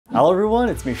Hello everyone,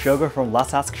 it's me Shogo from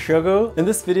Let's Ask Shogo. In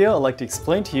this video, I'd like to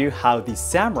explain to you how the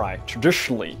samurai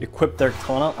traditionally equip their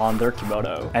katana on their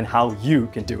kimono, and how you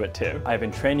can do it too. I've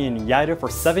been training in Iaido for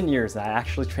 7 years, and I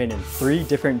actually train in 3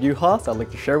 different yuha, so I'd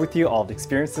like to share with you all the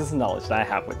experiences and knowledge that I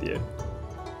have with you.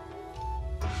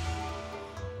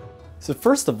 So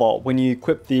first of all, when you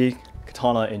equip the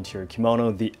katana into your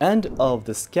kimono, the end of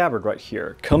the scabbard right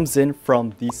here comes in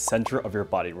from the center of your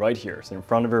body right here, so in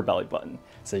front of your belly button.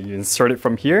 So you insert it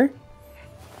from here,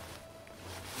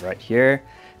 right here.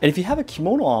 And if you have a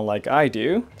kimono on like I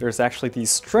do, there's actually these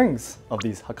strings of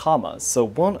these hakamas. So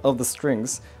one of the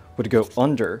strings would go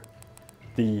under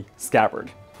the scabbard,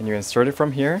 and you insert it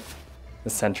from here, the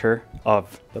center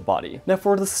of the body. Now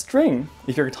for the string,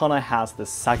 if your katana has this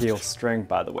sageo string,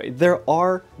 by the way, there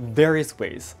are various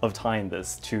ways of tying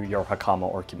this to your hakama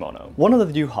or kimono. One of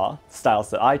the yuha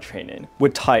styles that I train in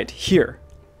would tie it here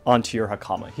onto your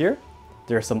hakama here.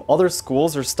 There are some other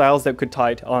schools or styles that could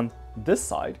tie it on this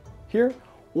side here,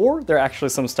 or there are actually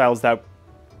some styles that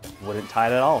wouldn't tie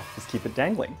it at all, just keep it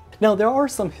dangling. Now there are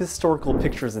some historical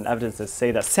pictures and evidence that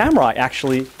say that samurai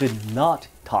actually did not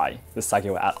tie the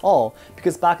sageo at all,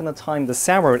 because back in the time the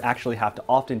samurai would actually have to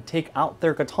often take out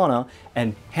their katana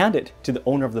and hand it to the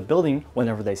owner of the building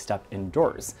whenever they stepped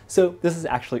indoors. So this is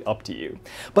actually up to you.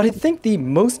 But I think the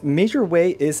most major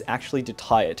way is actually to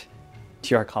tie it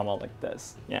to your hakama like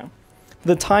this, yeah.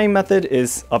 The tying method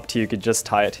is up to you. You could just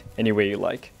tie it any way you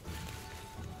like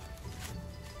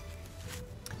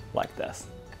this.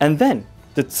 And then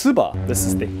the tsuba, this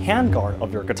is the handguard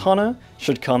of your katana,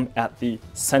 should come at the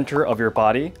center of your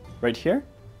body right here.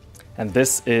 And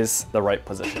this is the right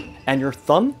position. And your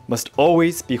thumb must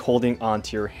always be holding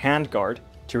onto your handguard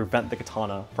to prevent the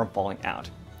katana from falling out.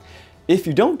 If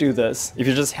you don't do this, if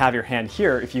you just have your hand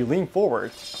here, if you lean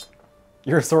forward,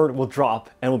 your sword will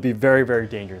drop and will be very, very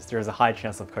dangerous. There's a high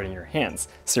chance of cutting your hands.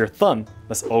 So your thumb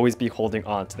must always be holding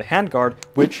on to the handguard,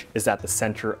 which is at the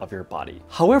center of your body.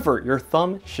 However, your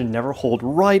thumb should never hold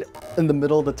right in the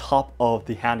middle of the top of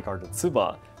the handguard, the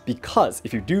tsuba, because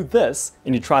if you do this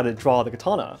and you try to draw the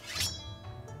katana,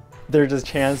 there's a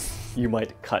chance you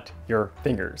might cut your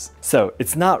fingers. So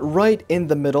it's not right in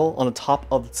the middle on the top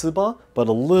of the tsuba, but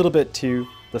a little bit to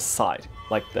the side,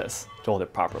 like this, to hold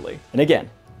it properly. And again,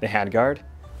 the handguard,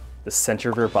 the center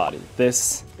of your body.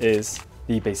 This is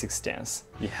the basic stance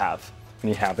you have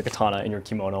when you have the katana in your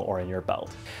kimono or in your belt.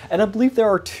 And I believe there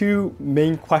are 2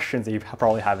 main questions that you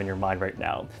probably have in your mind right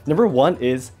now. Number 1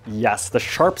 is, yes, the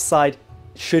sharp side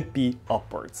should be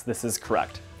upwards. This is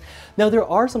correct. Now there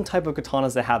are some type of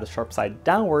katanas that have the sharp side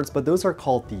downwards, but those are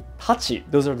called the tachi.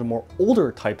 Those are the more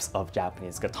older types of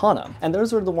Japanese katana, and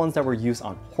those are the ones that were used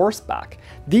on horseback.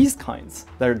 These kinds,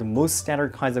 that are the most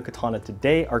standard kinds of katana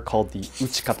today, are called the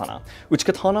uchi katana. Uchi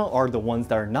katana are the ones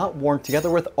that are not worn together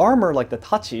with armor like the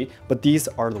tachi, but these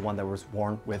are the one that was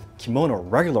worn with kimono,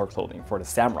 regular clothing for the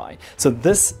samurai. So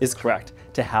this is correct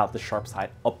to have the sharp side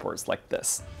upwards like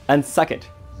this. And second,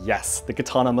 yes, the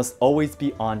katana must always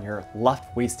be on your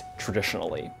left waist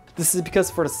traditionally. This is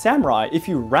because for the samurai, if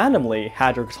you randomly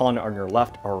had your katana on your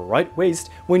left or right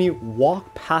waist, when you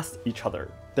walk past each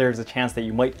other, there's a chance that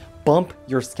you might bump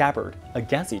your scabbard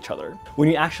against each other. When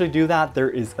you actually do that, there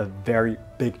is a very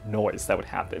big noise that would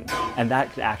happen, and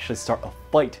that could actually start a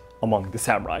fight among the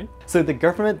samurai. So the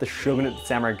government, the shogunate, the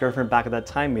samurai government back at that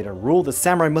time made a rule the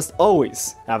samurai must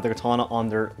always have the katana on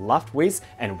their left waist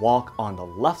and walk on the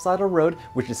left side of the road,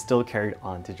 which is still carried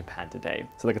on to Japan today.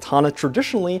 So the katana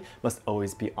traditionally must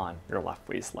always be on your left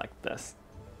waist like this.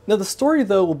 Now the story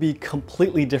though will be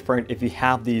completely different if you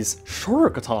have these shorter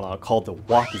katana called the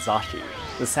wakizashi.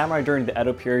 The samurai during the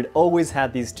Edo period always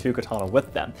had these 2 katana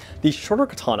with them. These shorter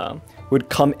katana would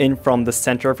come in from the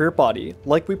center of your body,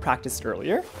 like we practiced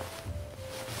earlier,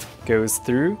 goes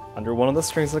through under one of the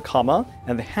strings of the kama,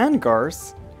 and the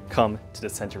handguards come to the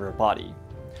center of your body.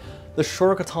 The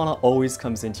short katana always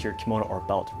comes into your kimono or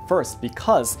belt first,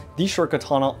 because the short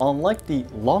katana, unlike the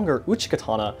longer uchi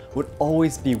katana, would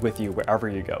always be with you wherever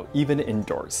you go, even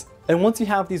indoors. And once you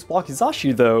have these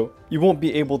wakizashi though, you won't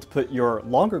be able to put your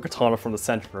longer katana from the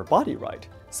center of your body right.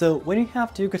 So when you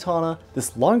have 2 katana,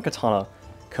 this long katana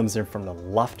comes in from the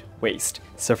left waist.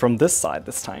 So from this side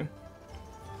this time,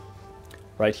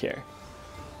 right here.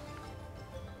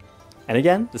 And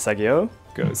again, the sageo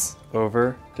goes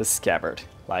over the scabbard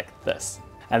like this.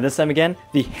 And this time again,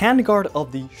 the handguard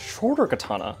of the shorter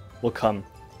katana will come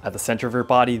at the center of your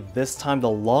body. This time the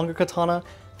longer katana,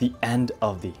 the end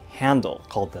of the handle,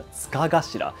 called the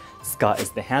tsukagashira. Tsuka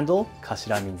is the handle,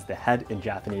 kashira means the head in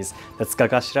Japanese. The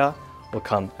tsukagashira will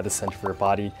come at the center of your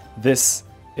body. This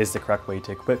is the correct way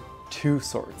to equip 2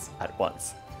 swords at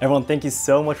once. Everyone, thank you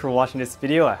so much for watching this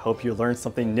video. I hope you learned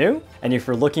something new. And if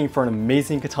you're looking for an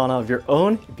amazing katana of your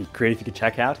own, it'd be great if you could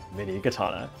check out Mini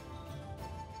Katana.